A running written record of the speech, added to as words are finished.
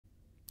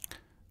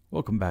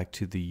Welcome back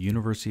to the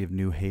University of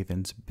New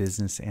Haven's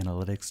Business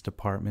Analytics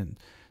Department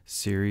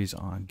series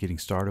on getting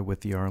started with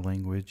the R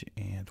language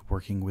and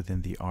working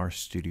within the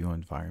RStudio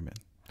environment.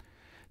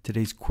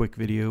 Today's quick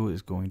video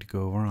is going to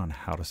go over on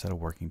how to set a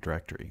working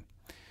directory.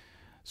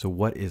 So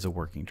what is a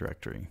working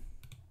directory?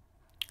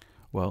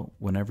 Well,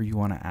 whenever you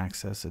want to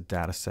access a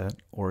data set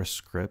or a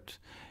script,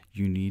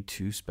 you need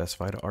to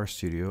specify to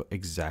RStudio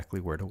exactly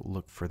where to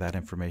look for that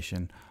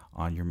information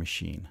on your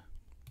machine.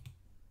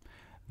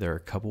 There are a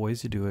couple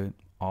ways to do it,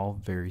 all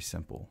very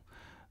simple.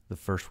 The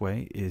first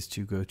way is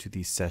to go to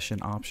the session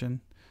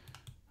option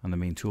on the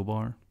main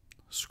toolbar,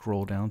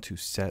 scroll down to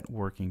set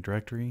working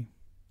directory,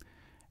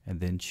 and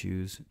then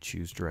choose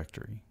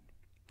directory.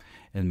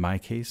 In my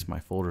case, my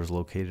folder is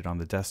located on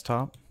the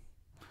desktop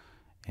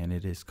and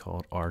it is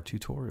called R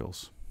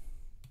Tutorials.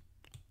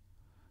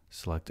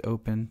 Select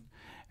open,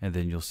 and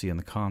then you'll see in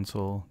the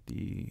console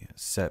the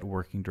set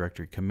working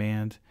directory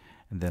command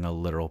and then a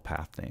literal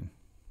path name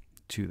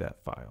to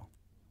that file.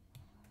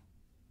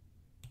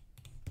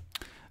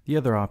 The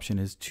other option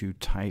is to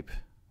type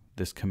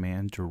this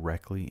command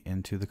directly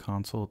into the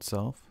console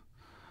itself,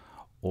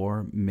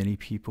 or many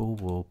people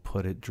will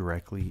put it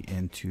directly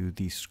into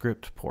the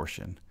script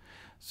portion.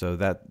 So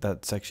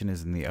that section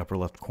is in the upper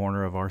left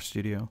corner of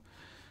RStudio.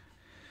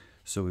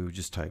 So we would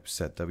just type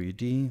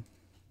setwd,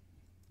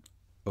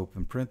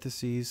 open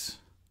parentheses,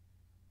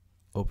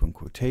 open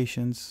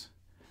quotations,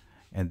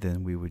 and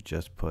then we would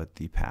just put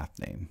the path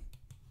name.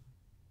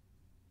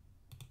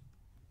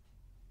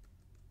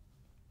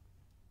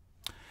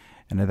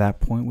 And at that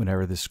point,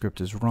 whenever the script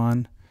is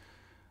run,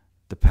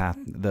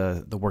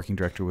 the working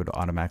directory would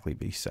automatically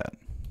be set.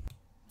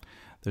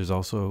 There's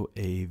also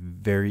a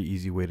very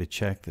easy way to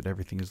check that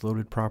everything is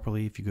loaded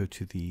properly. If you go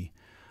to the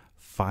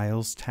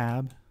Files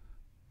tab,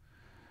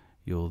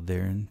 you'll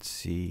then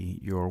see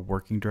your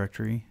working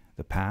directory,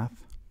 the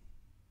path,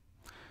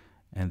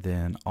 and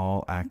then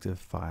all active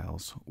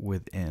files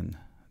within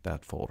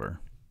that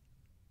folder.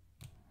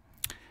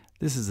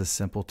 This is a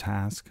simple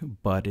task,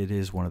 but it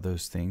is one of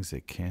those things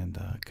that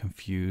can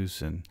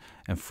confuse and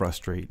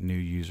frustrate new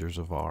users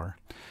of R.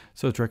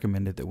 So it's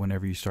recommended that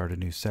whenever you start a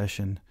new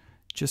session,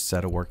 just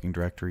set a working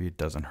directory. It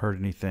doesn't hurt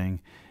anything,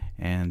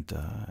 and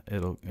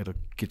it'll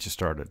get you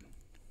started.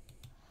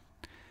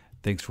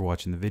 Thanks for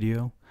watching the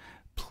video.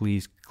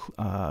 Please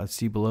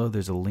see below,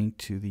 there's a link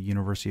to the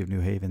University of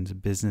New Haven's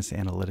Business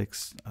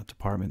Analytics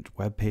Department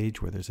webpage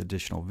where there's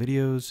additional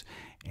videos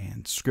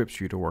and scripts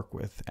for you to work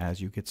with as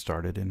you get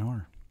started in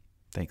R.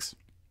 Thanks.